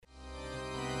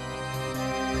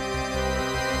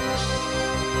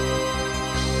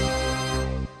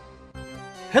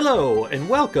Hello, and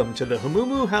welcome to the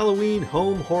Hamumu Halloween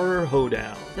Home Horror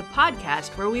Hoedown. The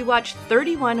podcast where we watch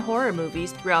 31 horror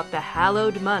movies throughout the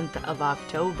hallowed month of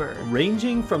October.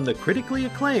 Ranging from the critically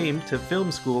acclaimed to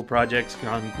film school projects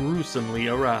gone gruesomely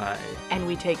awry. And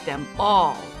we take them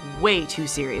all way too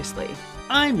seriously.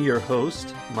 I'm your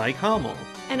host, Mike Hummel.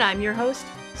 And I'm your host,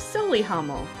 Sully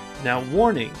Hummel. Now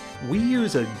warning, we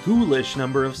use a ghoulish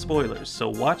number of spoilers, so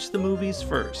watch the movies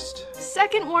first.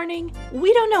 Second warning,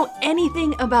 we don't know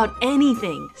anything about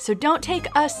anything, so don't take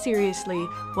us seriously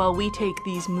while we take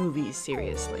these movies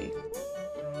seriously.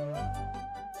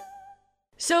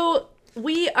 So,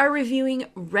 we are reviewing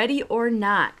Ready or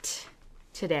Not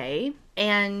today,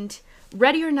 and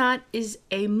Ready or Not is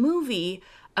a movie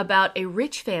about a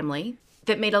rich family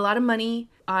that made a lot of money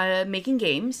making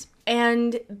games,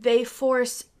 and they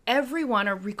force everyone,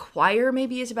 or require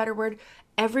maybe is a better word,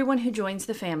 everyone who joins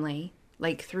the family,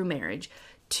 like through marriage,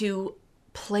 to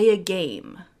play a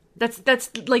game. That's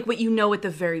like what you know at the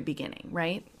very beginning,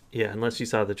 right? Yeah, unless you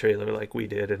saw the trailer like we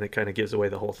did, and it kind of gives away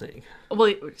the whole thing.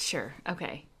 Well, sure,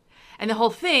 okay. And the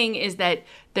whole thing is that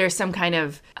there's some kind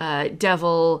of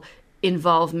devil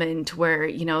involvement where,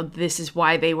 you know, this is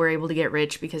why they were able to get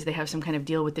rich, because they have some kind of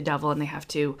deal with the devil and they have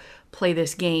to play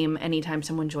this game anytime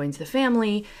someone joins the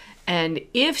family. And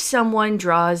if someone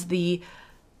draws the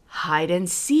hide and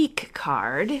seek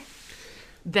card,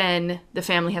 then the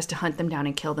family has to hunt them down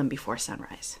and kill them before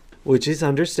sunrise. Which is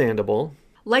understandable.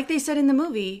 Like they said in the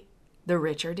movie, the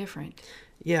rich are different.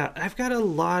 Yeah, I've got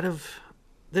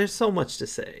there's so much to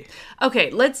say. Okay,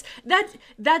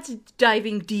 that's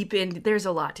diving deep in. There's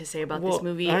a lot to say about this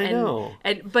movie. I know.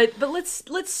 But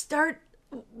let's start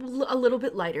a little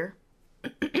bit lighter.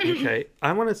 Okay,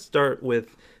 I want to start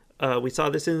with, we saw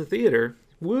this in the theater.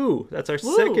 Woo! That's our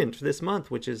second this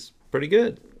month, which is pretty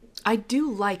good. I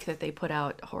do like that they put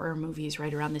out horror movies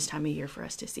right around this time of year for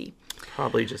us to see.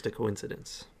 Probably just a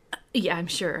coincidence. Yeah, I'm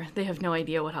sure. They have no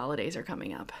idea what holidays are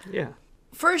coming up. Yeah.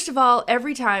 First of all,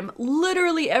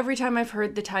 literally every time I've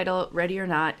heard the title Ready or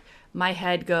Not, my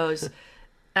head goes,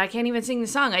 I can't even sing the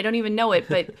song. I don't even know it,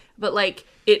 but like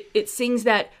it sings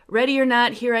that Ready or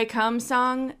Not, Here I Come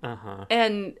song. Uh-huh.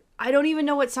 And I don't even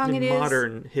know what song it is.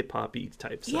 Modern hip-hop-y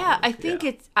type song. Yeah,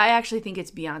 I actually think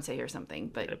it's Beyonce or something,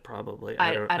 but probably.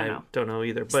 I don't know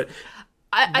either, but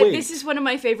this is one of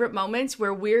my favorite moments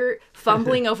where we're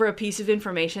fumbling over a piece of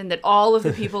information that all of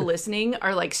the people listening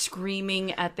are like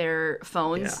screaming at their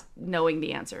phones, knowing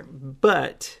the answer.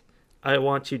 But I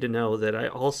want you to know that I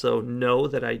also know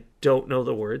that I don't know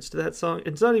the words to that song.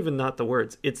 It's not even not the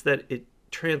words. It's that it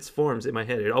transforms in my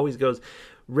head. It always goes,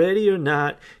 ready or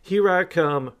not, here I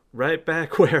come, right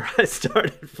back where I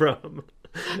started from,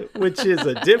 which is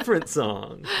a different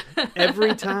song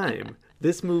every time.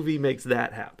 This movie makes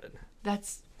that happen.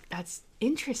 That's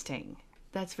interesting.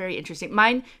 That's very interesting.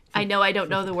 Mine, I know I don't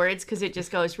know the words because it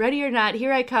just goes, ready or not,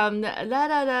 here I come, la,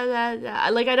 la, la, la, la.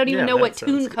 Like, I don't even know what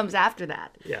tune comes after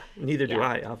that. Yeah, neither do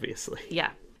I, obviously.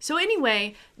 Yeah. So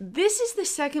anyway, this is the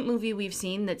second movie we've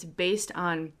seen that's based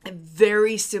on a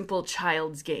very simple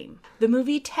child's game. The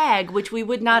movie Tag, which we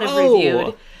would not have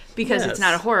reviewed because it's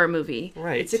not a horror movie.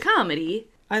 Right. It's a comedy.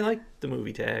 I like the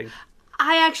movie Tag.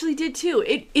 I actually did too.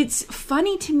 It's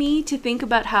funny to me to think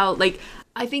about how, like,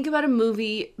 I think about a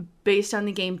movie based on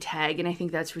the game Tag, and I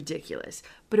think that's ridiculous.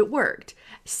 But it worked.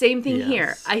 Same thing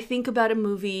here. I think about a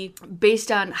movie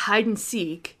based on hide and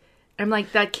seek, and I'm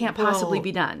like, that can't possibly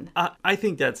be done. I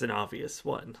think that's an obvious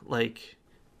one. Like,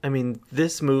 I mean,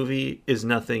 this movie is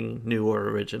nothing new or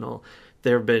original.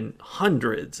 There have been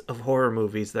hundreds of horror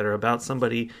movies that are about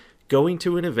somebody going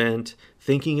to an event,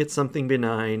 thinking it's something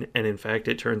benign, and in fact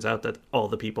it turns out that all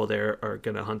the people there are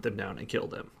going to hunt them down and kill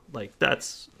them. Like,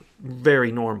 that's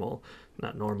very normal.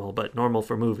 Not normal, but normal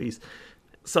for movies.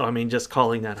 So, I mean, just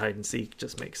calling that hide and seek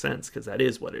just makes sense, because that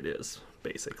is what it is,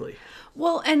 basically.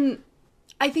 Well, and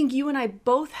I think you and I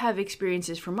both have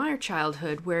experiences from our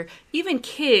childhood where even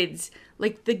kids,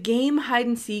 like, the game hide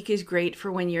and seek is great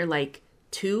for when you're, like,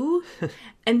 2,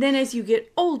 and then as you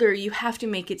get older you have to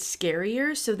make it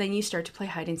scarier, so then you start to play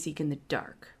hide and seek in the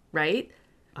dark, right?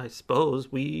 I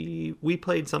suppose we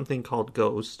played something called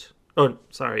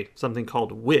something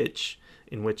called Witch,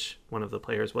 in which one of the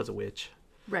players was a witch.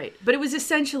 Right, but it was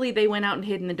essentially they went out and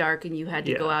hid in the dark and you had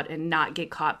to go out and not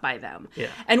get caught by them. Yeah.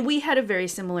 And we had a very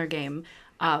similar game.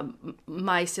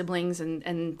 My siblings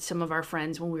and some of our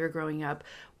friends when we were growing up,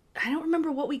 I don't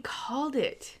remember what we called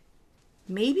it.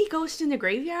 Maybe Ghost in the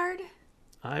Graveyard?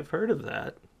 I've heard of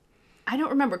that. I don't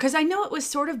remember, because I know it was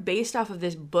sort of based off of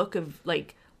this book of,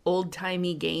 like,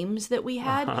 old-timey games that we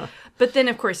had. Uh-huh. But then,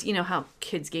 of course, you know how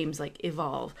kids' games, like,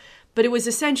 evolve. But it was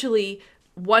essentially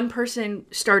one person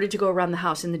started to go around the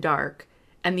house in the dark,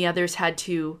 and the others had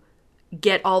to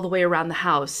get all the way around the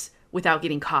house without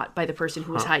getting caught by the person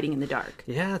who was hiding in the dark.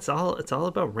 Yeah, it's all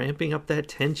about ramping up that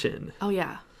tension. Oh,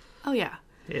 yeah. Oh, yeah.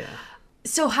 Yeah.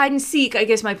 So hide and seek, I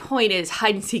guess my point is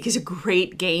hide and seek is a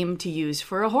great game to use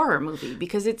for a horror movie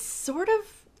because it's sort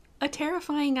of a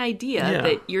terrifying idea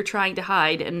that you're trying to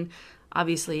hide, and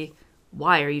obviously,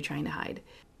 why are you trying to hide?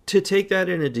 To take that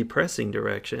in a depressing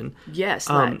direction, yes,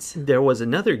 let's. There was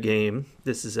another game.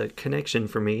 This is a connection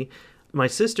for me. My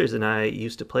sisters and I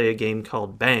used to play a game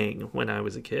called Bang when I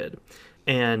was a kid.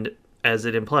 And as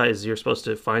it implies, you're supposed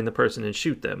to find the person and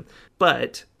shoot them.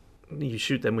 But you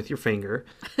shoot them with your finger.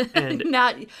 And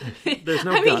there's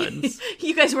no guns.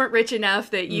 You guys weren't rich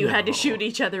enough that you had to shoot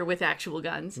each other with actual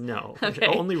guns. No. Okay.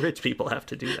 Only rich people have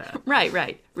to do that.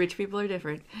 Right. Rich people are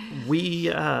different.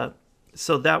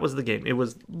 So that was the game. It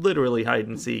was literally hide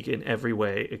and seek in every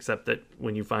way, except that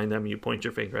when you find them, you point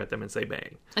your finger at them and say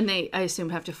bang. And they, I assume,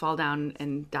 have to fall down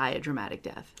and die a dramatic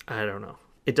death. I don't know.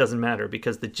 It doesn't matter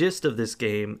because the gist of this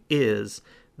game is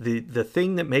the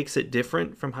thing that makes it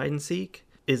different from hide and seek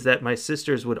is that my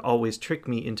sisters would always trick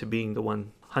me into being the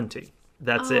one hunting.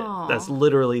 That's it. That's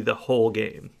literally the whole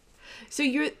game. So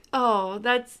you're, Yeah,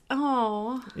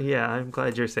 I'm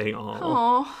glad you're saying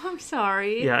I'm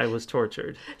sorry. Yeah, I was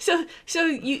tortured. So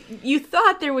you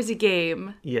thought there was a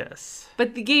game. Yes.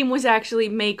 But the game was actually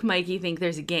make Mikey think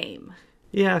there's a game.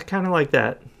 Yeah, kind of like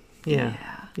that. Yeah.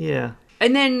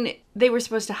 And then they were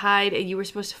supposed to hide and you were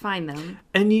supposed to find them.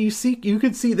 And you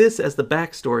could see this as the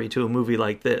backstory to a movie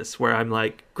like this, where I'm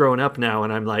like grown up now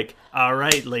and I'm like, all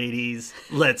right, ladies,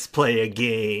 let's play a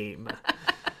game.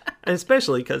 And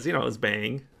especially because, it was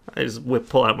Bang. I just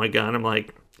pull out my gun. I'm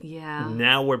like, yeah.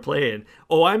 Now we're playing.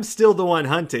 Oh, I'm still the one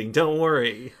hunting. Don't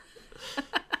worry.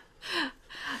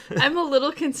 I'm a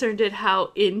little concerned at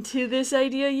how into this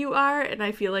idea you are, and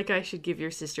I feel like I should give your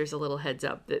sisters a little heads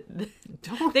up that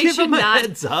they give should them a not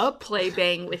heads up. play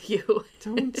Bang with you.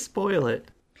 Don't spoil it.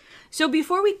 So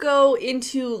before we go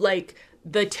into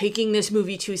the taking this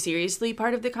movie too seriously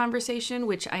part of the conversation,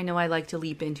 which I know I like to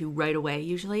leap into right away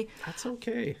usually. That's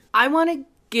okay. I want to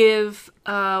give,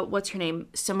 what's her name?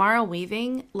 Samara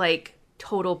Weaving,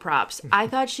 total props. I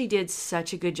thought she did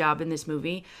such a good job in this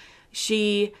movie.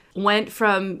 She went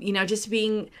from, just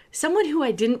being someone who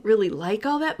I didn't really like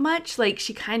all that much.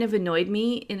 She kind of annoyed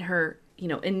me in her,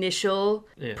 initial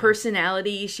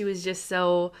personality. She was just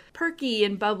so perky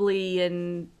and bubbly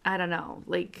and I don't know,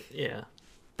 Yeah.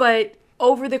 But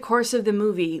over the course of the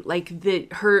movie,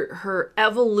 her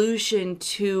evolution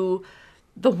to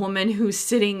the woman who's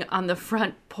sitting on the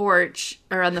front porch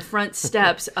or on the front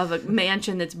steps of a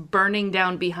mansion that's burning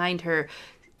down behind her,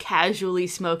 casually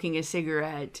smoking a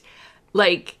cigarette.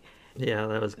 Yeah,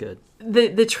 that was good.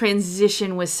 The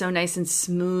transition was so nice and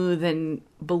smooth and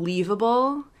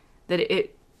believable that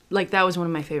that was one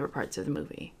of my favorite parts of the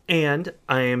movie. And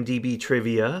IMDb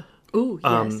trivia. Ooh,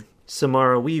 yes.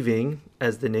 Samara Weaving,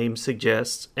 as the name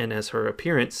suggests and as her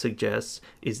appearance suggests,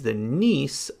 is the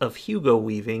niece of Hugo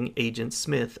Weaving, Agent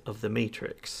Smith of The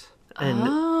Matrix. And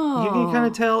you can kind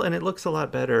of tell, and it looks a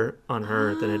lot better on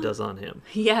her than it does on him.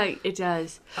 Yeah, it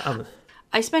does.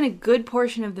 I spent a good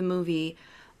portion of the movie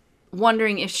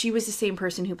wondering if she was the same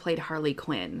person who played Harley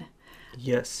Quinn.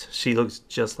 Yes, she looks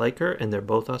just like her, and they're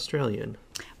both Australian.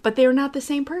 But they're not the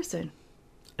same person.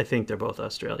 I think they're both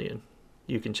Australian.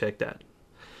 You can check that.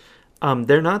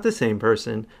 They're not the same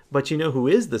person, but you know who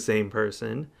is the same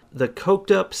person? The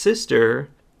coked up sister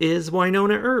is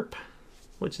Winona Earp,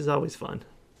 which is always fun.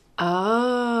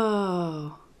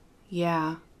 Oh,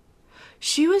 yeah.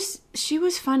 She was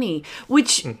funny,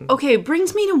 which, okay,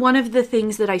 brings me to one of the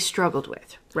things that I struggled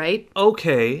with, right?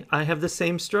 Okay, I have the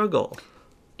same struggle.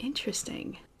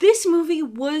 Interesting. This movie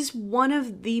was one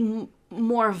of the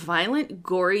more violent,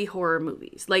 gory horror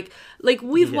movies.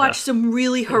 We've watched some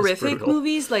really horrific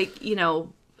movies,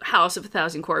 House of a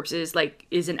Thousand Corpses,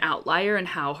 is an outlier in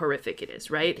how horrific it is,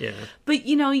 right? Yeah. But,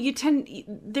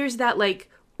 there's that,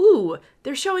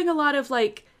 they're showing a lot of,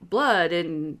 blood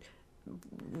and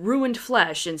ruined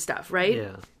flesh and stuff, right?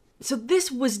 Yeah. So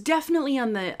this was definitely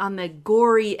on the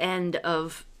gory end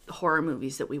of horror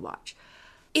movies that we watch.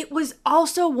 It was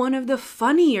also one of the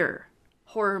funnier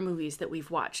horror movies that we've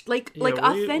watched.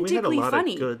 Authentically we had a lot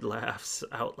funny. Of good laughs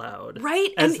out loud.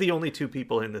 Right? As the only two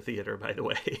people in the theater, by the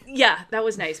way. Yeah, that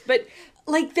was nice. But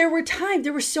there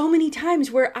were so many times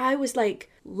where I was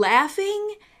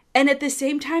laughing and at the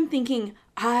same time thinking,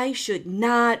 I should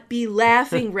not be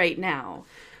laughing right now.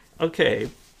 Okay,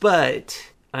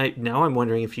 but now I'm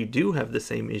wondering if you do have the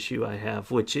same issue I have,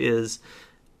 which is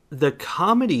the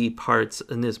comedy parts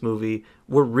in this movie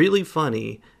were really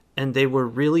funny, and they were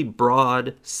really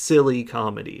broad, silly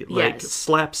comedy, like Yes.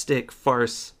 slapstick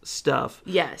farce stuff.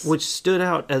 Yes. Which stood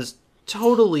out as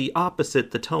totally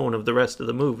opposite the tone of the rest of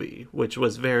the movie, which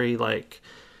was very like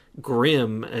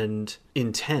grim and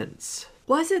intense.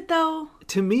 Was it though?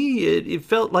 To me, it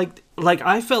felt like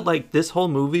I felt like this whole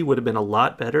movie would have been a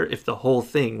lot better if the whole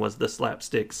thing was the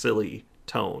slapstick silly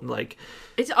tone. Like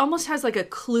It almost has like a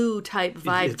Clue type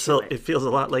vibe to it. it feels a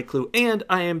lot like Clue. And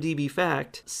IMDb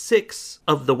fact, 6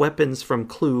 of the weapons from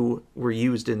Clue were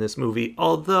used in this movie,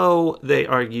 although they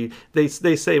argue they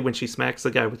say when she smacks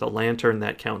the guy with a lantern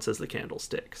that counts as the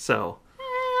candlestick. So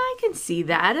I can see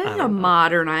that. It's a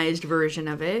modernized version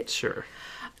of it. sure.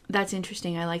 That's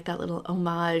interesting. I like that little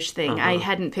homage thing. I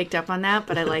hadn't picked up on that,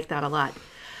 but I like that a lot.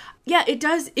 Yeah, it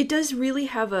does really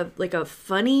have a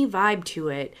funny vibe to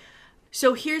it.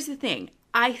 So here's the thing.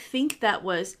 I think that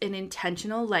was an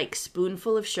intentional like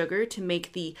spoonful of sugar to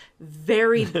make the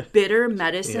very bitter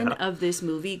medicine Yeah. of this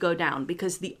movie go down,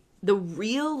 because the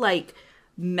real like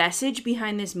message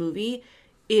behind this movie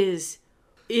is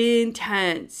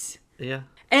intense Yeah.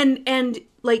 and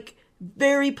like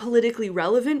very politically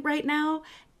relevant right now,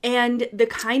 and the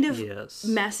kind of Yes.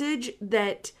 message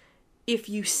that if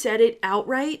you said it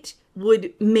outright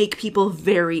would make people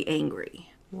very angry.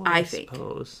 I think.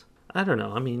 Suppose. I don't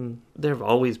know. I mean, there have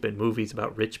always been movies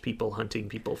about rich people hunting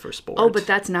people for sport. Oh, but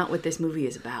that's not what this movie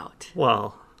is about.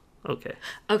 Well, okay.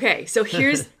 Okay, so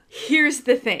here's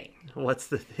the thing. What's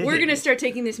the thing? We're going to start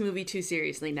taking this movie too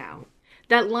seriously now.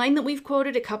 That line that we've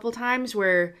quoted a couple times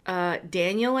where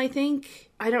Daniel, I think,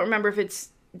 I don't remember if it's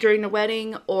during the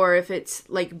wedding or if it's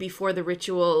like before the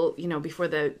ritual, before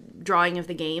the drawing of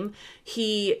the game,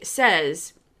 he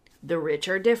says, the rich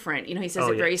are different. He says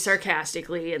it very yes.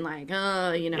 sarcastically and like,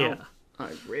 Yeah.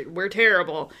 We're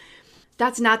terrible.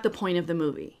 That's not the point of the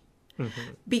movie. Mm-hmm.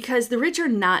 Because the rich are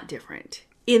not different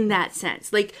in that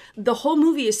sense. Like, the whole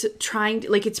movie is trying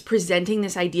to, like, it's presenting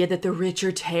this idea that the rich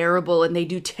are terrible and they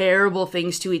do terrible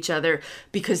things to each other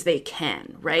because they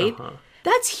can, right?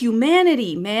 That's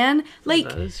humanity, man. Like,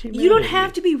 That is you don't humanity.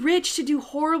 have to be rich to do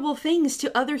horrible things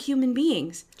to other human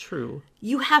beings. True.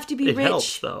 You have to be It rich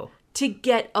helps, though. to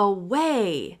get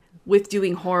away with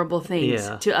doing horrible things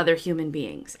Yeah. to other human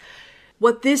beings.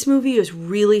 What this movie is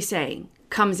really saying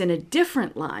comes in a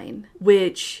different line,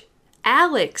 which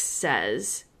Alex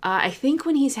says, I think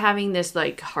when he's having this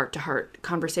like heart-to-heart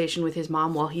conversation with his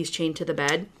mom while he's chained to the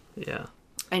bed. Yeah.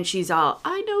 And she's all,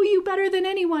 I know you better than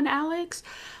anyone, Alex.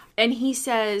 And he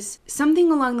says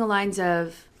something along the lines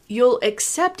of, you'll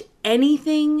accept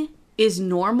anything is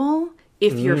normal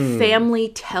if your family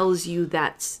tells you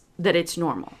that it's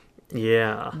normal.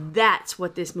 Yeah. That's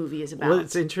what this movie is about. Well,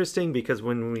 it's interesting because I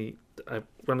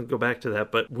want to go back to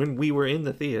that, but when we were in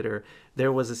the theater,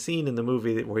 there was a scene in the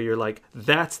movie where you're like,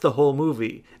 that's the whole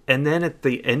movie. And then at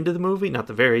the end of the movie, not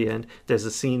the very end, there's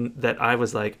a scene that I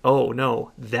was like, oh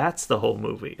no, that's the whole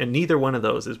movie. And neither one of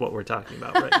those is what we're talking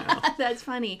about right now. That's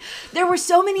funny. There were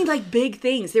so many like big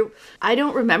things. I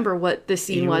don't remember what the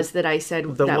scene was that I said.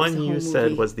 The that was one the you whole said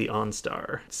movie. was the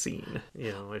OnStar scene,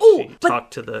 where she but-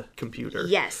 talked to the computer.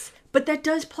 Yes, but that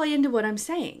does play into what I'm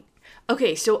saying.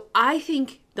 Okay, so I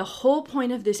think the whole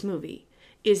point of this movie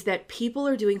is that people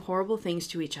are doing horrible things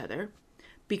to each other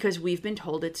because we've been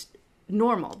told it's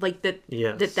normal, like that.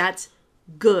 Yes. That's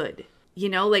good.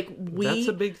 Like That's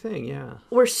a big thing, yeah.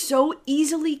 we're so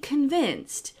easily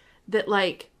convinced that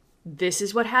like this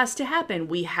is what has to happen.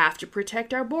 We have to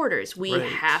protect our borders. We Right.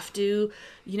 have to,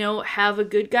 have a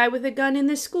good guy with a gun in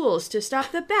the schools to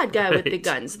stop the bad guy with the Right.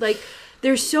 guns. Like,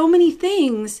 there's so many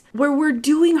things where we're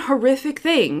doing horrific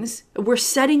things. We're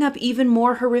setting up even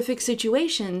more horrific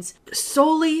situations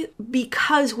solely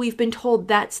because we've been told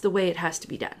that's the way it has to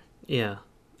be done. Yeah.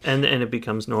 And it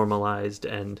becomes normalized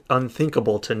and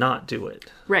unthinkable to not do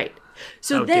it. Right.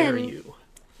 So How then dare you?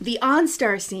 the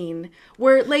OnStar scene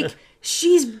where like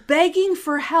she's begging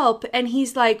for help and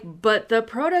he's like, but the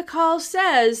protocol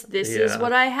says this is Yeah.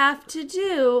 what I have to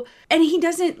do. And he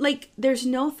doesn't like, there's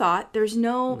no thought. There's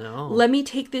no. Let me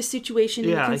take this situation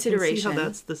into Yeah, I can consideration. see how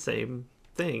that's the same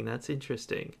thing. That's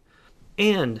interesting.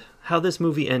 And how this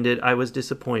movie ended, I was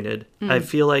disappointed. I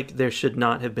feel like there should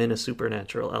not have been a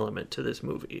supernatural element to this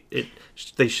movie.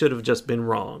 They should have just been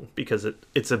wrong because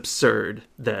it's absurd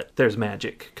that there's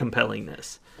magic compelling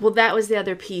this. Well, that was the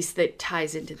other piece that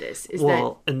ties into this. Is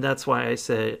And that's why I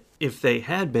said if they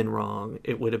had been wrong,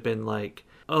 it would have been like,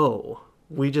 oh,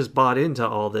 we just bought into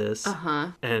all this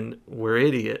and we're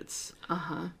idiots.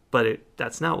 But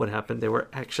that's not what happened. They were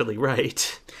actually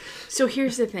right. So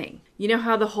here's the thing. You know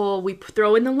how the whole, we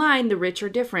throw in the line, the rich are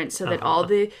different, so that all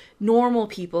the normal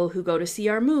people who go to see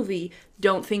our movie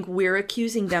don't think we're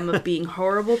accusing them of being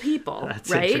horrible people, That's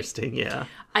right? interesting, yeah.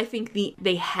 I think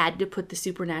they had to put the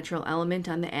supernatural element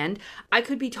on the end. I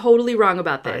could be totally wrong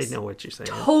about this. I know what you're saying.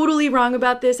 Totally wrong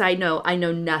about this. I know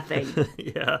nothing.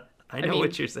 Yeah, I know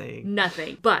what you're saying.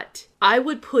 Nothing. But I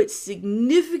would put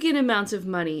significant amounts of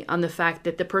money on the fact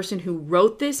that the person who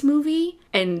wrote this movie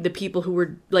and the people who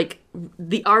were, like,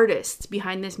 the artists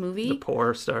behind this movie... The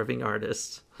poor, starving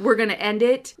artists. We're going to end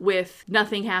it with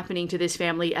nothing happening to this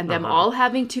family and them all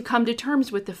having to come to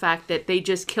terms with the fact that they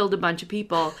just killed a bunch of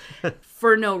people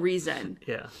for no reason.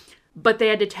 Yeah. But they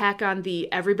had to tack on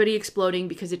the everybody exploding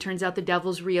because it turns out the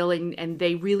devil's real and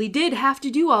they really did have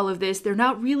to do all of this. They're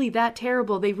not really that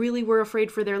terrible. They really were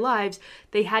afraid for their lives.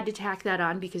 They had to tack that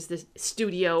on because the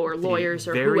studio or lawyers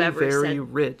or whoever very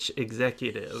said... rich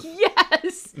executive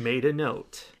Yes! made a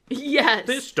note. Yes!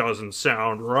 This doesn't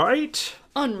sound right.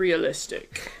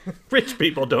 Unrealistic. Rich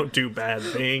people don't do bad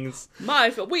things.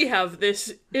 We have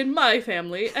this in my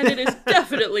family and it is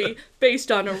definitely based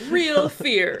on a real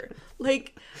fear.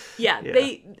 Like... Yeah,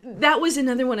 that was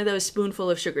another one of those spoonful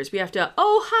of sugars. We have to,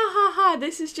 oh, ha, ha, ha,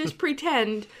 this is just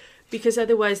pretend, because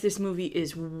otherwise this movie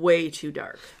is way too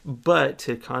dark. But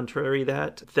to contrary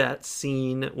that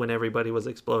scene when everybody was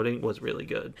exploding was really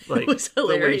good. Like, it was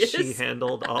hilarious. The way she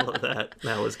handled all of that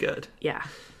was good. Yeah.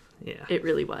 Yeah. It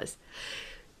really was.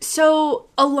 So,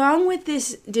 along with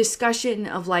this discussion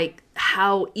of, like,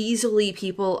 how easily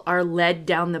people are led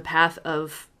down the path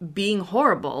of being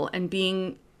horrible and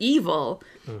being evil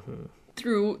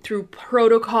through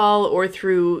protocol or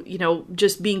through,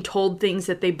 just being told things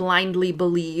that they blindly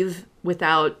believe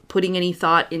without putting any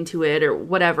thought into it or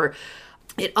whatever.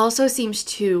 It also seems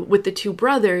to, with the two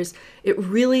brothers, it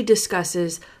really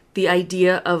discusses the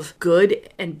idea of good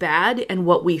and bad and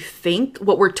what we think,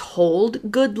 what we're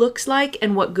told good looks like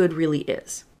and what good really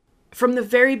is. From the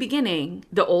very beginning,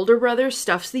 the older brother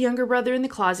stuffs the younger brother in the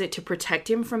closet to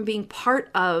protect him from being part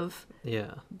of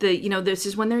this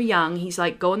is when they're young. He's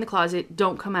like, go in the closet,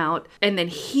 don't come out. And then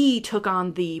he took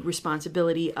on the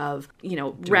responsibility of,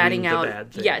 ratting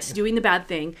out. Yes, doing the bad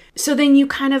thing. So then you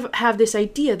kind of have this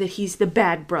idea that he's the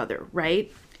bad brother,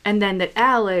 right? And then that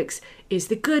Alex is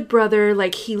the good brother.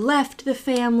 Like, he left the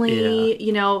family,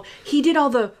 he did all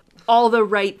the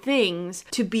right things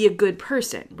to be a good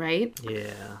person, right?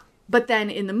 Yeah. But then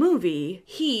in the movie,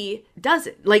 he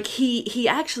doesn't. Like, he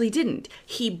actually didn't.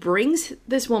 He brings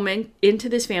this woman into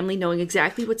this family knowing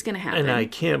exactly what's going to happen. And I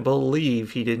can't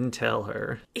believe he didn't tell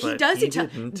her. He doesn't tell.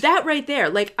 That right there.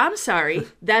 Like, I'm sorry.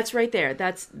 That's right there.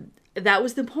 That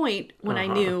was the point when I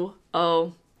knew,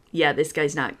 oh, yeah, this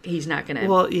guy's he's not going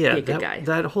to be a good guy.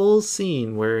 That whole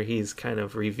scene where he's kind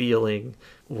of revealing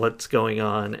what's going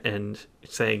on and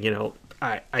saying,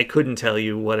 I couldn't tell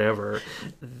you whatever.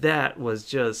 That was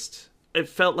just... It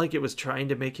felt like it was trying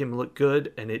to make him look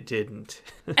good, and it didn't.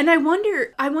 And I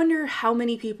wonder how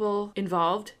many people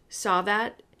involved saw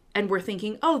that and were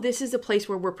thinking, oh, this is a place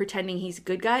where we're pretending he's a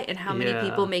good guy, and how many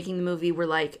people making the movie were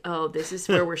like, oh, this is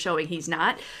where we're showing he's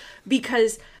not.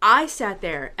 Because I sat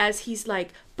there as he's like,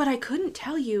 but I couldn't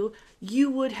tell you.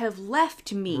 You would have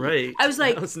left me. Right. I was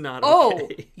like, that was not oh,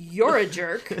 okay. You're a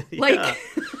jerk. Like...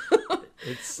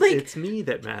 It's me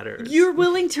that matters. You're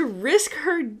willing to risk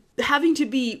her having to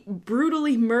be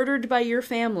brutally murdered by your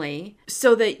family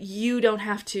so that you don't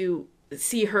have to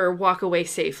see her walk away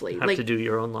safely. Have to do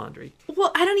your own laundry.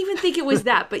 Well, I don't even think it was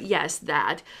that, but yes,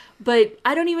 that. But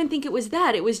I don't even think it was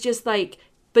that. It was just like,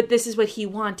 but this is what he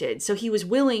wanted. So he was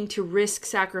willing to risk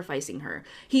sacrificing her.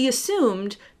 He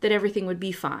assumed that everything would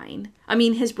be fine. I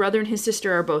mean, his brother and his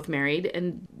sister are both married.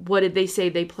 And what did they say?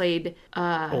 They played...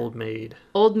 Old Maid.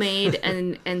 Old Maid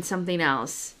and something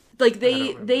else. Like,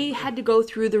 they had to go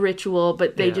through the ritual,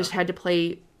 but they just had to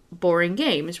play boring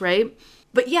games, right?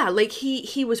 But yeah, like,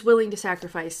 he was willing to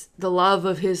sacrifice the love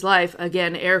of his life,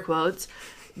 again, air quotes,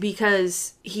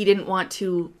 because he didn't want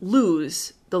to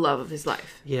lose the love of his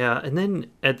life. Yeah, and then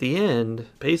at the end,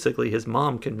 basically his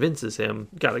mom convinces him,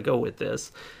 gotta go with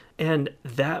this. And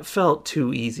that felt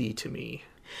too easy to me.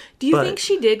 Do you think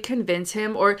she did convince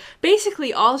him? Or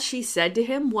basically all she said to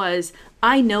him was,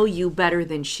 I know you better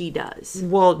than she does.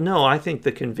 Well, no, I think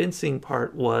the convincing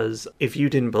part was, if you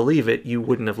didn't believe it, you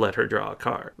wouldn't have let her draw a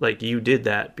card. Like, you did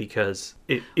that because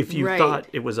if you thought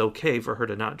it was okay for her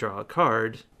to not draw a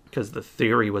card, because the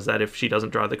theory was that if she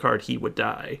doesn't draw the card, he would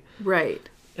die. Right.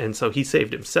 And so he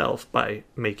saved himself by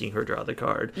making her draw the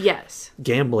card. Yes.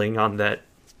 Gambling on that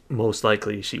most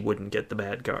likely she wouldn't get the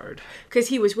bad guard. Because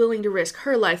he was willing to risk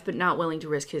her life, but not willing to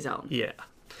risk his own. Yeah.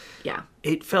 Yeah.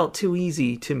 It felt too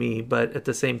easy to me, but at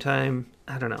the same time,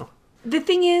 I don't know. The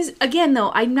thing is, again,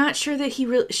 though, I'm not sure that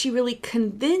she really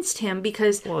convinced him,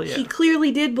 because he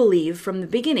clearly did believe from the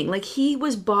beginning. Like, he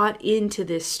was bought into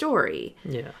this story.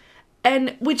 Yeah.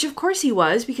 And, which of course he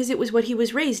was, because it was what he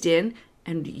was raised in.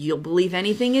 And you'll believe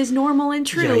anything is normal and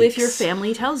true if your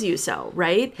family tells you so,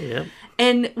 right? Yeah.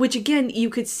 And, which again, you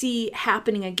could see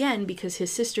happening again, because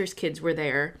his sister's kids were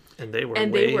there. And they were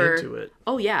into it.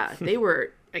 Oh, yeah. They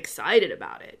were excited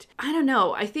about it. I don't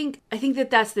know. I think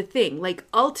that that's the thing. Like,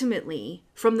 ultimately,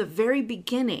 from the very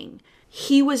beginning,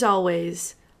 he was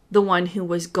always the one who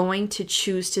was going to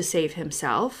choose to save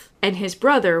himself, and his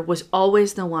brother was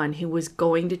always the one who was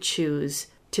going to choose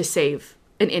to save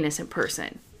an innocent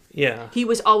person. Yeah. He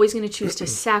was always going to choose to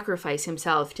sacrifice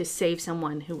himself to save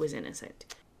someone who was innocent.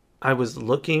 I was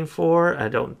looking for, I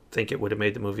don't think it would have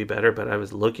made the movie better, but I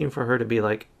was looking for her to be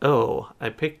like, oh, I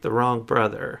picked the wrong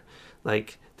brother.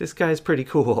 Like, this guy's pretty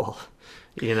cool,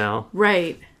 you know?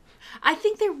 Right. I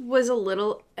think there was a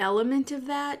little element of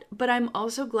that, but I'm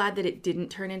also glad that it didn't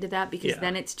turn into that, because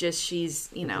then it's just she's,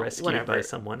 rescued whatever. by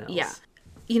someone else.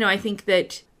 Yeah. I think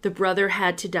that the brother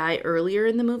had to die earlier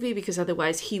in the movie, because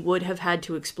otherwise he would have had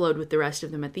to explode with the rest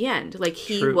of them at the end. Like,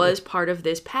 he was part of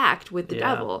this pact with the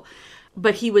devil.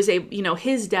 But he was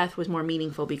his death was more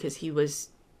meaningful because he was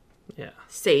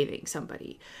saving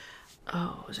somebody.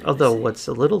 Although what's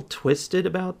a little twisted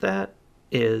about that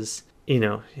is,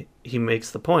 he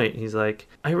makes the point. He's like,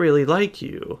 I really like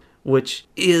you, which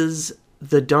is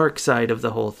the dark side of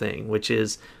the whole thing, which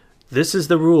is, this is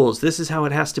the rules. This is how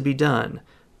it has to be done.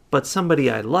 But somebody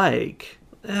I like,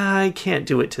 I can't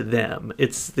do it to them.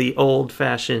 It's the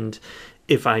old-fashioned,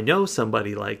 if I know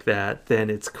somebody like that, then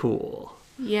it's cool.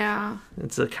 Yeah.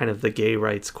 It's a kind of the gay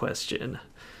rights question.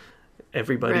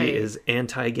 Everybody is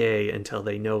anti-gay until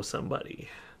they know somebody.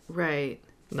 Right.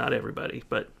 Not everybody,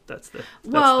 but that's the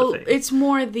thing. It's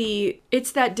more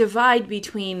it's that divide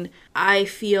between, I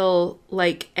feel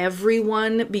like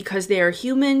everyone, because they are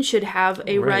human, should have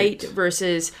a right,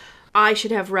 versus I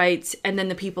should have rights, and then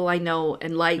the people I know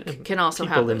and like can also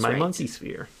have those rights. People in my monkey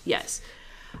sphere. Yes.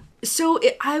 So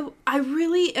I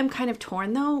really am kind of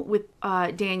torn, though, with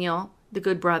Daniel, the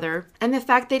good brother, and the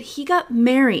fact that he got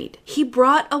married. He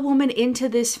brought a woman into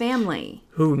this family.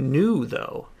 Who knew,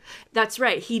 though? That's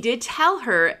right. He did tell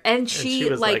her, and she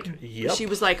was like, yep. She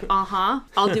was like,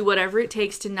 I'll do whatever it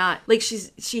takes to not, like,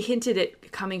 she hinted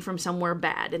at coming from somewhere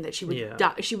bad, and that she would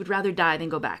die, she would rather die than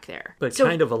go back there. But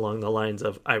kind of along the lines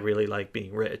of, I really like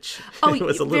being rich. Oh, it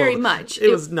was very much. It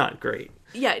was not great.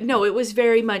 Yeah, no, it was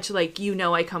very much like,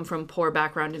 I come from poor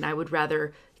background, and I would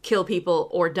rather kill people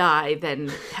or die than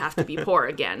have to be poor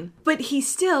again. But he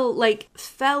still,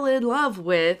 fell in love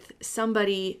with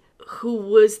somebody who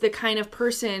was the kind of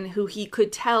person who he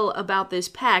could tell about this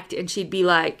pact, and she'd be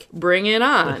like, bring it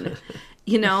on.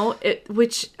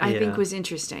 Which I think was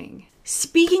interesting.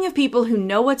 Speaking of people who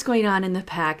know what's going on in the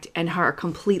pact and are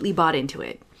completely bought into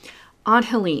it, Aunt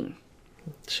Helene.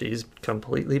 She's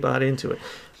completely bought into it.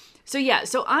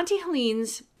 So Auntie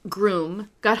Helene's groom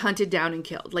got hunted down and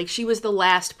killed. Like, she was the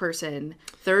last person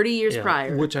 30 years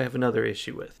prior. Which I have another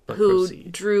issue with. But who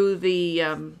proceed. Drew the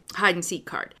hide and seek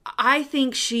card. I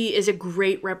think she is a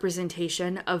great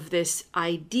representation of this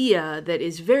idea that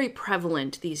is very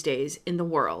prevalent these days in the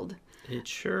world. It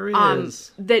sure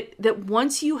is. That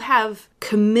once you have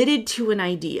committed to an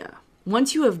idea,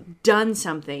 once you have done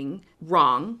something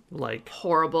wrong, like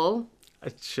horrible,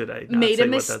 should I not made say a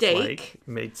mistake, what that's like?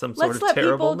 Made some sort let's of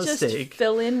terrible let people mistake. Just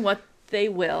fill in what they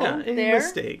will. Yeah, any there.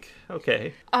 mistake.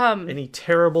 Okay. Any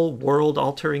terrible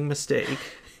world-altering mistake,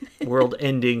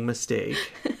 world-ending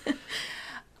mistake.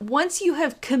 Once you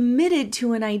have committed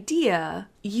to an idea,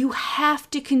 you have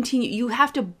to continue. You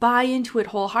have to buy into it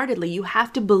wholeheartedly. You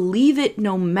have to believe it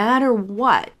no matter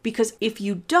what. Because if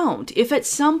you don't, if at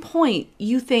some point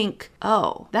you think,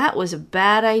 oh, that was a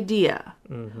bad idea,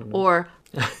 or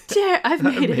I've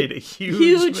made a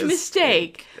huge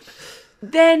mistake,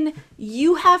 then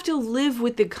you have to live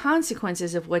with the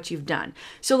consequences of what you've done.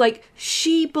 So,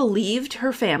 she believed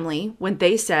her family when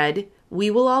they said, we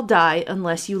will all die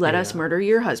unless you let us murder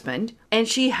your husband. And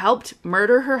she helped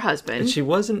murder her husband. And she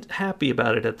wasn't happy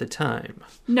about it at the time.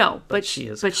 No, but she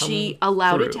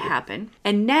allowed it to happen.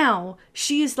 And now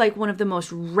she is like one of the most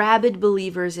rabid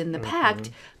believers in the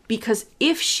pact, because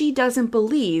if she doesn't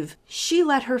believe, she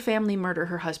let her family murder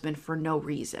her husband for no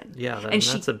reason. Yeah,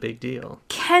 that's a big deal.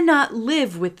 Cannot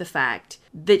live with the fact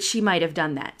that she might have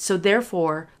done that. So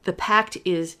therefore, the pact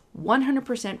is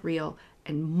 100% real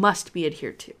and must be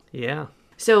adhered to. Yeah.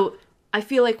 So I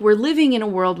feel like we're living in a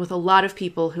world with a lot of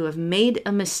people who have made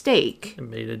a mistake And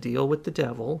made a deal with the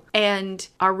devil. and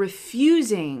are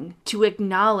refusing to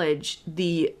acknowledge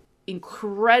the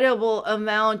incredible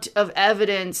amount of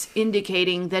evidence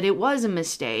indicating that it was a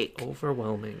mistake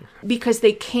Overwhelming. because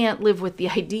they can't live with the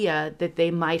idea that they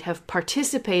might have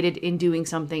participated in doing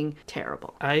something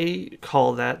terrible. I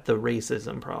call that the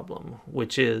racism problem,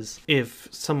 which is if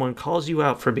someone calls you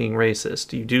out for being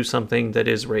racist, you do something that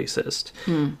is racist.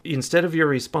 Instead of your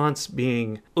response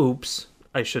being, oops,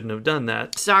 I shouldn't have done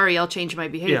that. Sorry, I'll change my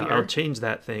behavior. Yeah, I'll change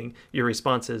that thing. Your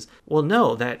response is, well,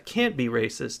 no, that can't be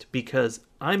racist because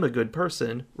I'm a good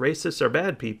person. Racists are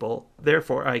bad people.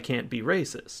 Therefore, I can't be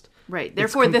racist. Right.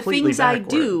 Therefore, the completely things I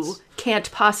do backwards.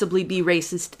 can't possibly be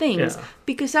racist things Yeah.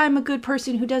 because I'm a good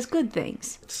person who does good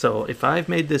things. So if I've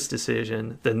made this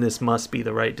decision, then this must be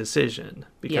the right decision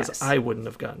because Yes. I wouldn't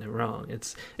have gotten it wrong.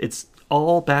 It's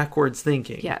all backwards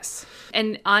thinking. Yes.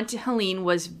 And Aunt Helene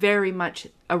was very much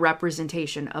a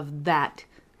representation of that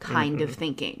kind of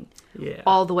thinking. Yeah.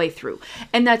 All the way through.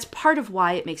 And that's part of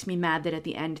why it makes me mad that at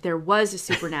the end there was a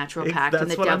supernatural pact and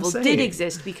That's the what I'm devil did saying.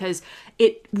 exist, because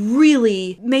it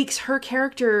really makes her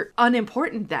character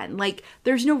unimportant then. Like,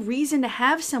 there's no reason to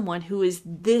have someone who is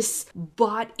this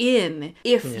bought in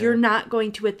if you're not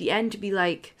going to at the end to be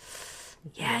like,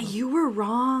 yeah, you were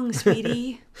wrong,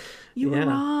 sweetie. You were Yeah.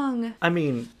 wrong. I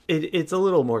mean, it's a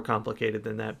little more complicated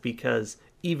than that because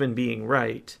even being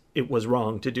right, it was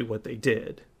wrong to do what they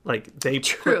did. Like, they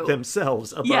True. put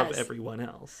themselves above Yes. everyone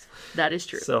else. That is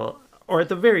true. So, or at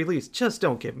the very least, just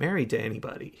don't get married to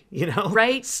anybody, you know?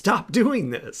 Right. Stop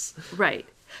doing this. Right.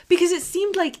 Because it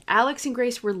seemed like Alex and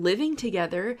Grace were living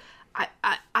together.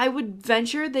 I would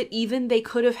venture that even they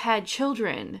could have had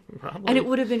children. Probably. And it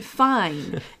would have been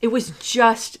fine. It was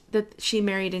just that she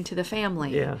married into the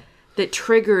family Yeah. that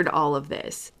triggered all of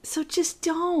this. So just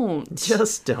don't.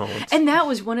 Just don't. And that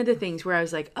was one of the things where I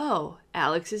was like, oh,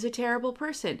 Alex is a terrible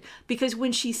person. Because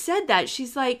when she said that,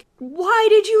 she's like, why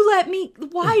did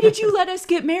you let us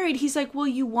get married? He's like, well,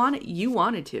 you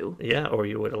wanted to. Yeah, or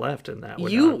you would have left and that would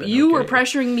not You have been you were okay.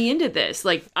 pressuring me into this.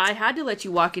 Like, I had to let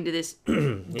you walk into this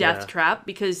death Yeah. trap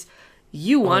because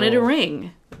you wanted a Oh.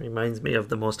 ring. Reminds me of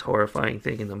the most horrifying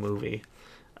thing in the movie.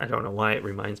 I don't know why it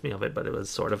reminds me of it, but it was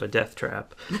sort of a death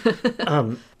trap.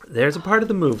 There's a part of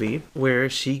the movie where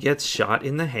she gets shot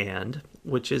in the hand,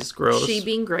 which is gross. She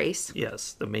being Grace.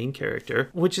 Yes, the main character,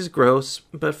 which is gross,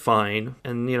 but fine.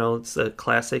 And, you know, it's a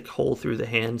classic hole through the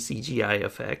hand CGI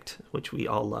effect, which we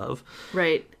all love.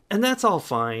 Right. And that's all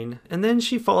fine. And then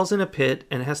she falls in a pit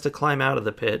and has to climb out of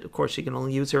the pit. Of course, she can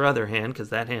only use her other hand because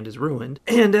that hand is ruined.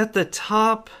 And at the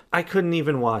top, I couldn't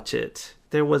even watch it.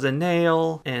 There was a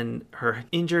nail and her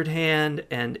injured hand,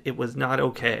 and it was not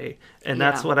okay. And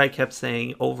that's Yeah. what I kept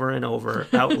saying over and over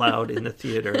out loud in the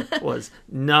theater was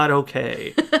not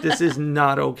okay. This is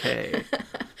not okay.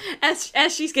 As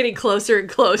she's getting closer and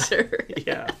closer.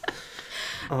 Yeah.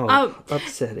 Oh,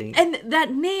 upsetting. And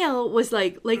that nail was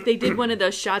like they did one of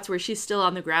those shots where she's still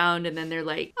on the ground and then they're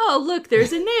like, oh, look,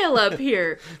 there's a nail up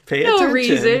here. Pay no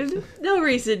attention.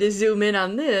 reason to zoom in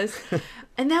on this.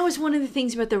 And that was one of the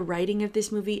things about the writing of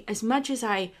this movie. As much as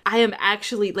I am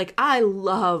actually, like, I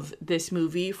love this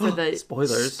movie for the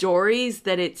Spoilers. stories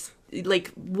that it's, like,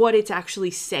 what it's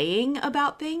actually saying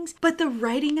about things. But the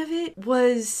writing of it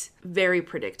was very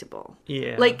predictable.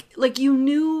 Yeah. Like you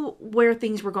knew where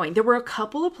things were going. There were a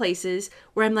couple of places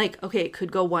where I'm like, okay, it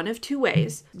could go one of two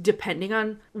ways, depending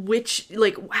on which,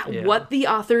 like, Yeah. what the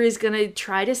author is going to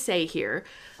try to say here.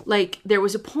 Like, there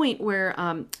was a point where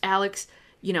Alex,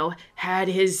 you know, had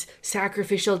his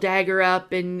sacrificial dagger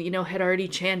up and, you know, had already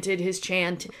chanted his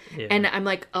chant. Yeah. And I'm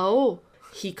like, oh,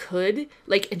 he could,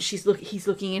 like, and he's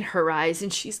looking in her eyes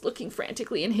and she's looking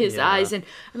frantically in his Yeah. eyes. And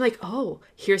I'm like, oh,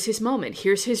 here's his moment.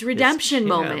 Here's his redemption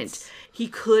moment. chance. He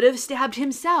could have stabbed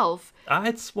himself,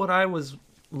 That's what I was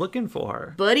looking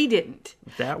for. but he didn't.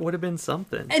 That would have been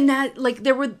something. And that, like,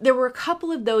 there were a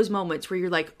couple of those moments where you're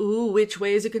like, ooh, which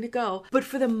way is it going to go? But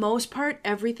for the most part,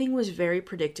 everything was very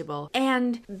predictable.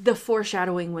 And the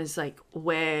foreshadowing was, like,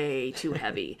 way too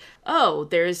heavy. Oh,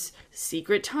 there's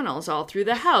secret tunnels all through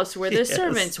the house where the Yes.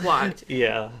 servants walked.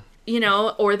 Yeah. You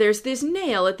know, or there's this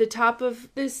nail at the top of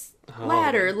this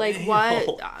ladder. Like, nail.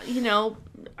 what? You know,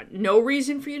 no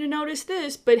reason for you to notice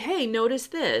this, but hey, notice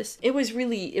this. It was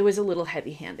a little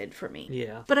heavy-handed for me.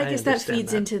 Yeah, But I guess that understand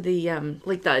feeds that. into the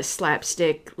like the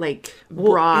slapstick, like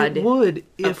broad It would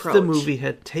if the approach. movie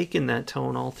had taken that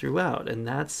tone all throughout, and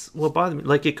that's what bothered me.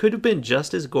 Like, it could have been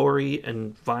just as gory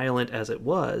and violent as it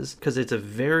was, because it's a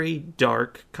very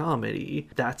dark comedy.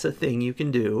 That's a thing you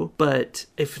can do. But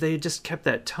if they just kept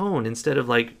that tone, instead of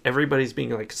like everybody's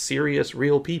being like serious,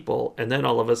 real people, and then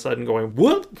all of a sudden going,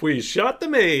 "Whoop, we shot the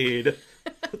maid."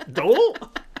 Don't.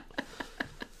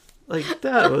 Like,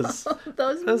 that's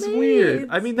Those weird.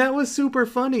 maids. I mean, that was super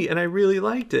funny, and I really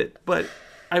liked it, but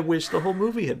I wish the whole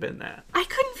movie had been that. I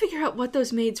couldn't figure out what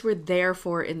those maids were there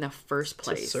for in the first To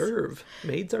place. serve.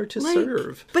 Maids are to Like,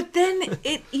 serve. But then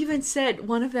it even said,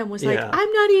 one of them was like, Yeah.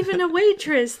 I'm not even a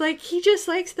waitress. Like, he just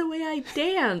likes the way I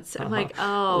dance. I'm like,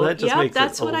 oh, Well, that just yep, makes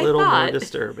that's it a what I little more thought.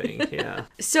 disturbing. Yeah.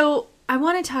 So I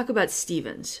want to talk about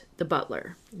Stevens, the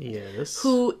butler, Yes.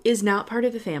 who is not part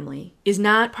of the family, is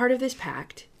not part of this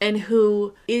pact, and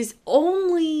who is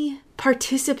only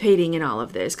participating in all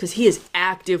of this because he is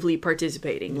actively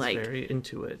participating, like very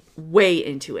into it. way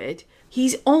into it.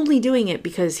 He's only doing it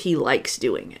because he likes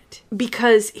doing it,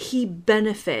 because he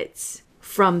benefits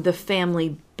from the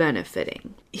family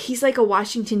benefiting. He's like a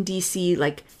Washington, D.C.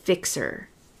 like fixer.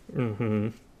 Mm-hmm.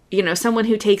 You know, someone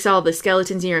who takes all the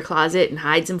skeletons in your closet and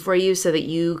hides them for you so that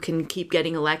you can keep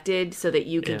getting elected, so that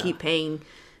you can Yeah. keep paying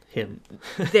Him.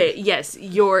 yes,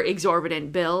 your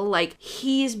exorbitant bill. Like,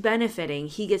 he's benefiting.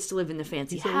 He gets to live in the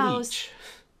fancy He's a house. leech.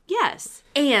 Yes.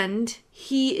 And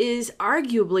he is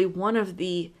arguably one of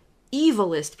the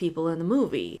evilest people in the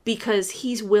movie because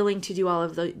he's willing to do all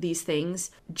of these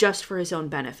things just for his own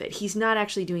benefit. He's not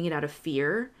actually doing it out of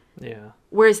fear. Yeah.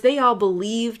 Whereas they all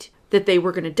believed that they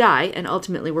were going to die and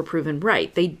ultimately were proven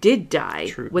right. They did die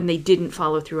True. when they didn't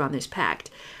follow through on this pact.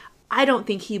 I don't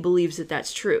think he believes that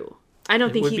that's true. I don't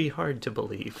It think would he be hard to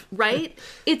believe. right?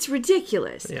 It's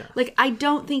ridiculous. Yeah. Like, I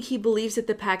don't think he believes that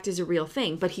the pact is a real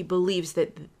thing, but he believes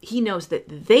that he knows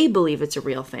that they believe it's a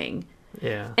real thing.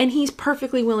 Yeah. And he's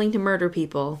perfectly willing to murder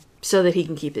people so that he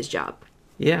can keep his job.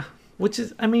 Yeah. Which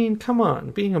is, I mean, come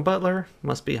on. Being a butler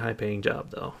must be a high-paying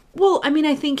job, though. Well, I mean,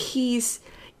 I think he's,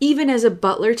 even as a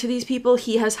butler to these people,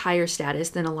 he has higher status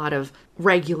than a lot of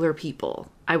regular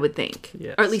people, I would think.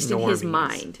 Yes, or at least in his normies.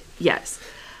 mind. Yes.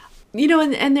 You know,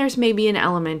 and there's maybe an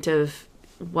element of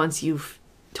once you've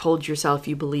told yourself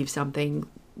you believe something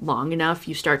long enough,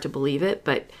 you start to believe it.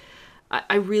 But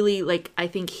I really, like, I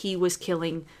think he was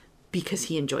killing because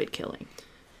he enjoyed killing.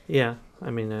 Yeah.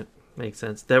 I mean, that makes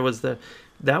sense. That was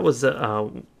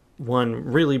one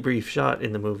really brief shot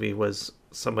in the movie was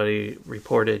somebody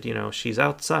reported, you know, she's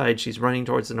outside, she's running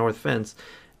towards the north fence,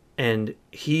 and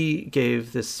he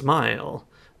gave this smile,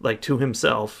 like, to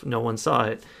himself. No one saw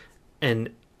it.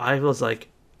 And I was like,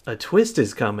 a twist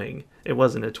is coming. It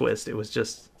wasn't a twist. It was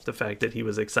just the fact that he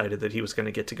was excited that he was going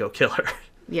to get to go kill her.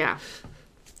 Yeah.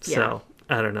 So,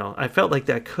 I don't know. I felt like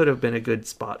that could have been a good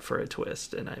spot for a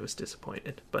twist, and I was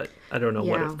disappointed. But I don't know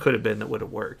what Yeah. it could have been that would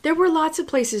have worked. There were lots of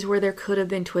places where there could have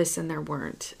been twists and there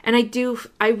weren't. And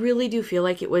I really do feel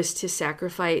like it was to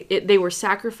sacrifice, they were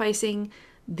sacrificing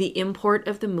the import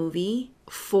of the movie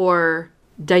for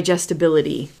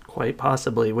digestibility. Quite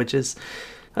possibly, which is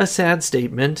a sad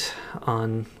statement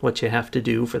on what you have to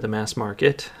do for the mass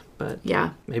market. But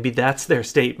Yeah. maybe that's their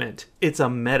statement. It's a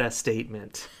meta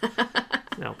statement.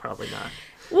 No, probably not.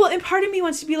 Well, and part of me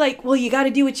wants to be like, well, you got to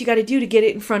do what you got to do to get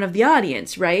it in front of the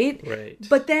audience, right? Right.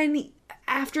 But then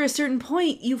after a certain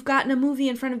point, you've gotten a movie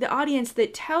in front of the audience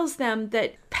that tells them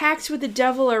that pacts with the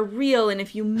devil are real, and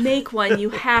if you make one, you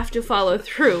have to follow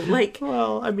through. Like,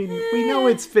 Well, I mean, we know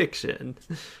it's fiction.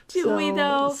 Do we,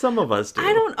 though? Some of us do.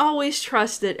 I don't always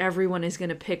trust that everyone is going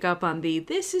to pick up on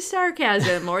this is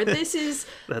sarcasm, or this is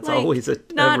That's like, always a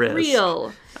not risk.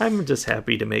 real. I'm just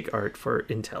happy to make art for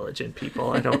intelligent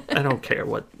people. I don't care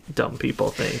what dumb people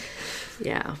think.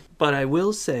 Yeah. But I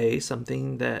will say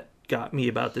something that got me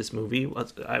about this movie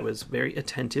was I was very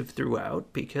attentive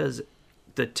throughout because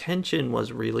the tension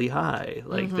was really high.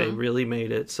 Like, they really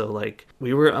made it so, like,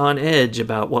 we were on edge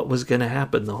about what was going to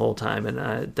happen the whole time, and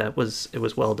it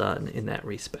was well done in that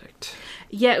respect.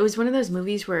 Yeah, it was one of those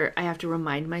movies where I have to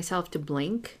remind myself to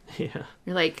blink. Yeah.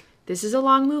 You're like, this is a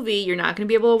long movie. You're not going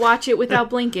to be able to watch it without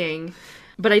blinking.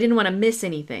 But I didn't want to miss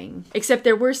anything. Except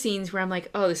there were scenes where I'm like,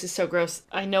 oh, this is so gross.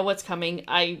 I know what's coming.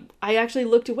 I actually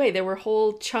looked away. There were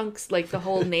whole chunks, like the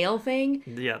whole nail thing.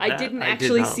 Yeah, I that didn't I did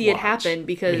actually not see it watch. happen Me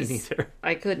because neither.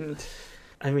 I couldn't.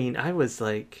 I mean, I was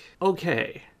like,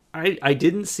 okay, I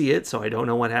didn't see it, so I don't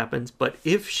know what happens, but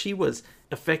if she was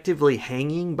effectively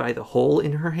hanging by the hole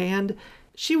in her hand,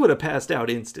 she would have passed out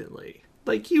instantly.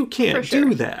 Like, you can't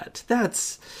do that.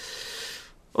 That's...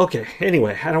 Okay,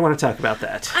 anyway, I don't want to talk about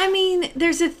that. I mean,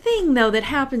 there's a thing, though, that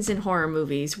happens in horror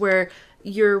movies where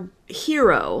your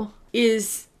hero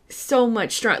is so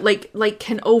much strong, like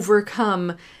can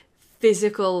overcome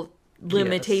physical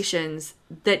limitations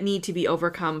that need to be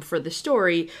overcome for the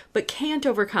story, but can't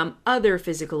overcome other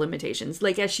physical limitations.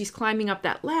 Like, as she's climbing up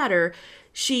that ladder,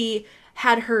 she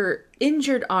had her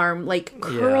injured arm like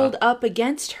curled up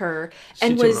against her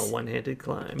and She's was doing a one-handed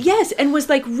climb. Yes, and was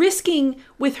like risking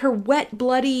with her wet,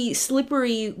 bloody,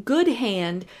 slippery good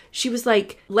hand. She was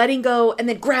like letting go and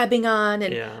then grabbing on,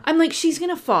 and I'm like, she's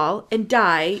gonna fall and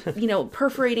die,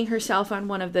 perforating herself on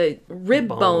one of the rib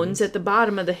bones at the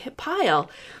bottom of the hip pile,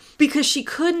 because she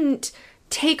couldn't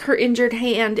take her injured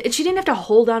hand, and she didn't have to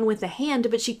hold on with the hand,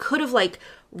 but she could have like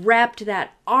wrapped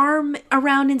that arm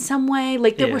around in some way.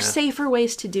 Like, there were safer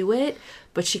ways to do it,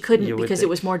 but she couldn't because it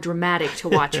was more dramatic to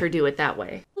watch her do it that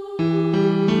way.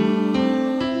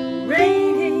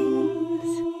 Ratings.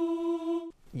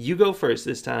 You go first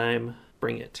this time.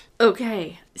 Bring it.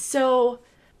 Okay, so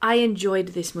I enjoyed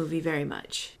this movie very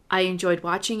much. I enjoyed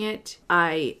watching it.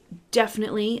 I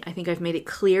think I've made it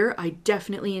clear, I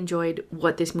definitely enjoyed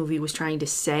what this movie was trying to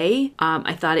say.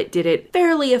 I thought it did it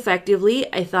fairly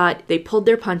effectively. I thought they pulled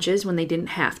their punches when they didn't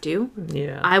have to.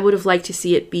 Yeah. I would have liked to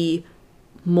see it be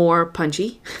more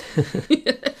punchy.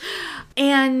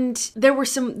 And there were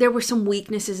some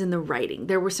weaknesses in the writing.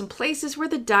 There were some places where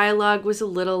the dialogue was a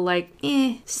little like,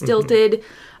 stilted.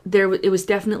 Mm-hmm. It was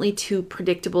definitely too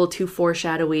predictable, too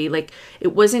foreshadowy. Like,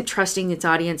 it wasn't trusting its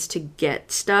audience to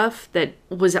get stuff that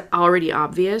was already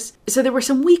obvious. So there were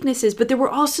some weaknesses, but there were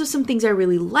also some things I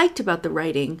really liked about the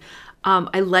writing.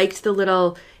 I liked the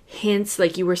little hints,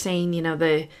 like you were saying,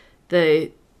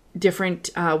 the different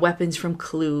weapons from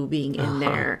Clue being in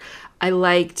there. I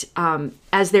liked,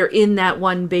 as they're in that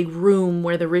one big room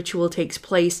where the ritual takes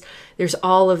place, there's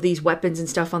all of these weapons and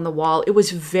stuff on the wall. It was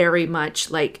very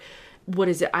much like, what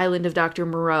is it, Island of Dr.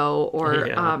 Moreau, or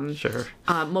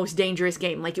Most Dangerous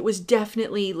Game. Like, it was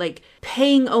definitely like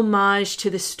paying homage to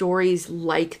the stories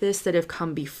like this that have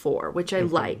come before, which I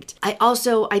liked. I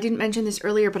didn't mention this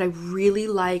earlier, but I really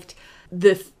liked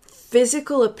the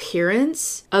physical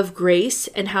appearance of Grace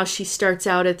and how she starts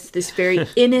out as this very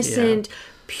innocent,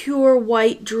 pure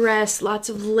white dress, lots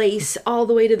of lace all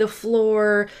the way to the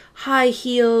floor, high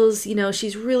heels,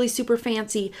 she's really super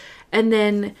fancy. And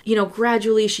then,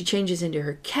 gradually she changes into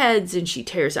her keds and she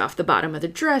tears off the bottom of the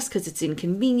dress because it's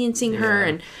inconveniencing her.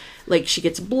 And, like, she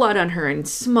gets blood on her and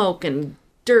smoke and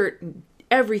dirt and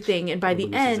everything. And by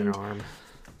the end,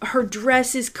 her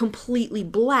dress is completely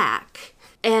black.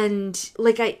 And,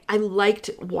 like, I liked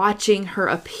watching her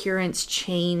appearance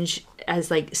change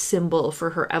as, like, symbol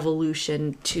for her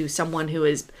evolution to someone who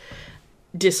is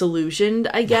disillusioned,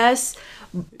 I guess.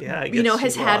 Yeah, I guess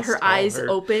has had her eyes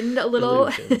opened a little.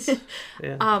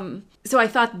 Yeah. So I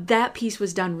thought that piece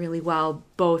was done really well,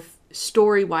 both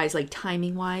story-wise, like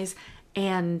timing-wise,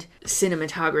 and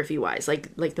cinematography-wise,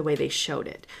 like the way they showed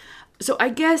it. So I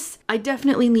guess I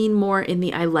definitely lean more in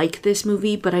the I like this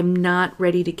movie, but I'm not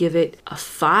ready to give it a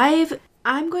 5.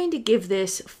 I'm going to give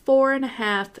this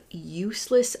 4.5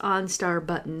 useless OnStar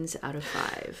buttons out of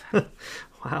 5.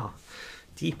 Wow.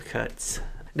 Deep cuts.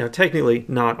 Now, technically,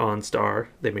 not OnStar.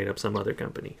 They made up some other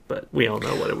company, but we all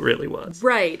know what it really was.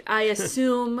 Right. I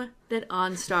assume that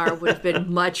OnStar would have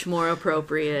been much more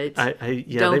appropriate. Don't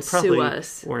they probably sue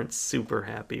us. Weren't super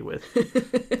happy with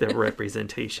the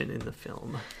representation in the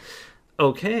film.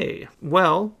 Okay,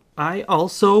 well, I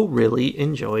also really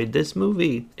enjoyed this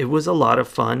movie. It was a lot of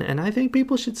fun, and I think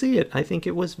people should see it. I think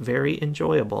it was very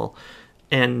enjoyable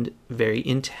and very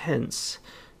intense.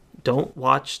 Don't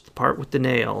watch the part with the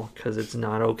nail, because it's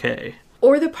not okay.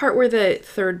 Or the part where the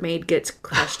third maid gets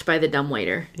crushed by the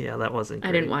dumbwaiter. Yeah, that wasn't great.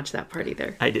 I didn't watch that part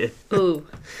either. I did. Ooh.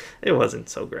 It wasn't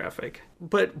so graphic.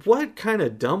 But what kind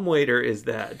of dumbwaiter is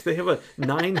that? Do they have a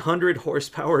 900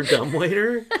 horsepower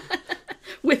dumbwaiter?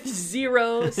 With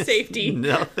zero safety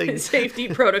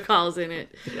protocols in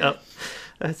it. Yep.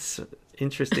 That's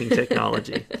interesting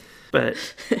technology. But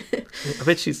I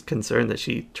bet she's concerned that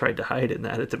she tried to hide in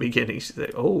that at the beginning. She's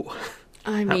like,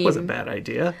 that was a bad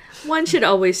idea. One should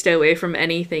always stay away from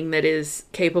anything that is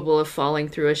capable of falling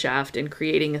through a shaft and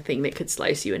creating a thing that could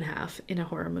slice you in half in a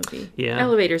horror movie. Yeah.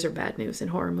 Elevators are bad news in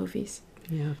horror movies.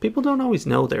 Yeah. People don't always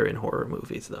know they're in horror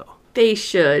movies, though. They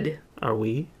should. Are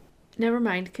we? Never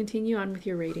mind. Continue on with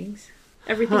your ratings.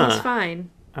 Everything is fine.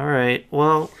 All right.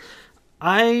 Well,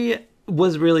 I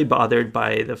was really bothered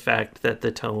by the fact that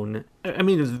the tone I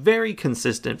mean, it was very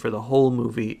consistent for the whole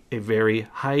movie. A very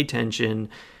high tension,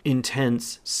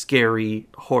 intense, scary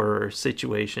horror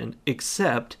situation,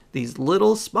 except these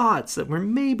little spots that were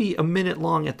maybe a minute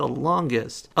long at the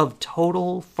longest of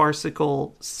total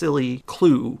farcical, silly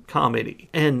Clue comedy.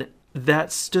 And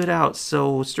that stood out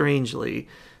so strangely.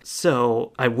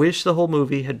 So I wish the whole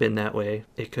movie had been that way.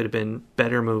 It could have been a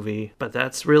better movie, but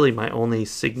that's really my only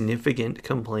significant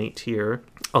complaint here.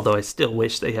 Although I still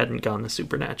wish they hadn't gone the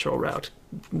supernatural route.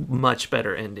 Much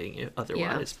better ending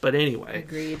otherwise. Yeah. But anyway,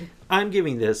 agreed. I'm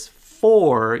giving this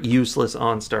 4 useless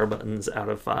OnStar buttons out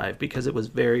of 5 because it was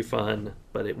very fun,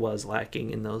 but it was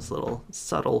lacking in those little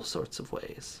subtle sorts of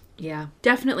ways. Yeah,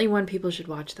 definitely one people should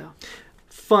watch though.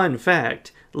 Fun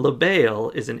fact,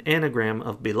 Lebail is an anagram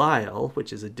of Belial,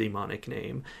 which is a demonic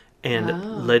name,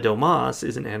 and Le Domas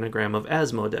is an anagram of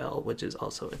Asmodel, which is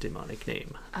also a demonic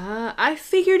name. I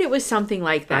figured it was something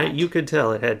like that. You could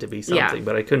tell it had to be something,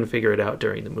 but I couldn't figure it out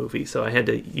during the movie, so I had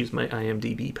to use my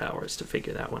IMDb powers to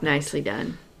figure that one out. Nicely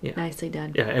done. Yeah. Nicely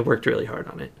done. Yeah, I worked really hard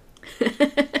on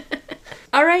it.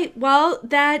 All right, well,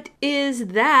 that is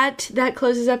that. That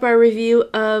closes up our review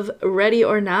of Ready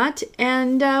or Not,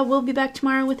 and we'll be back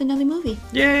tomorrow with another movie.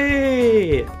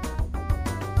 Yay!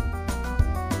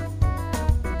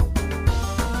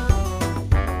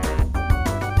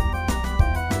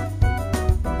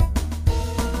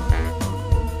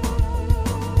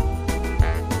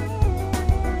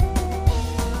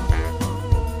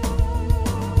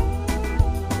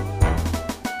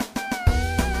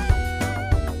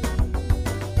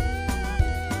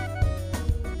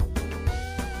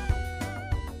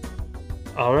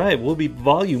 All right, we'll be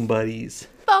volume buddies.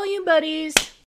 Volume buddies.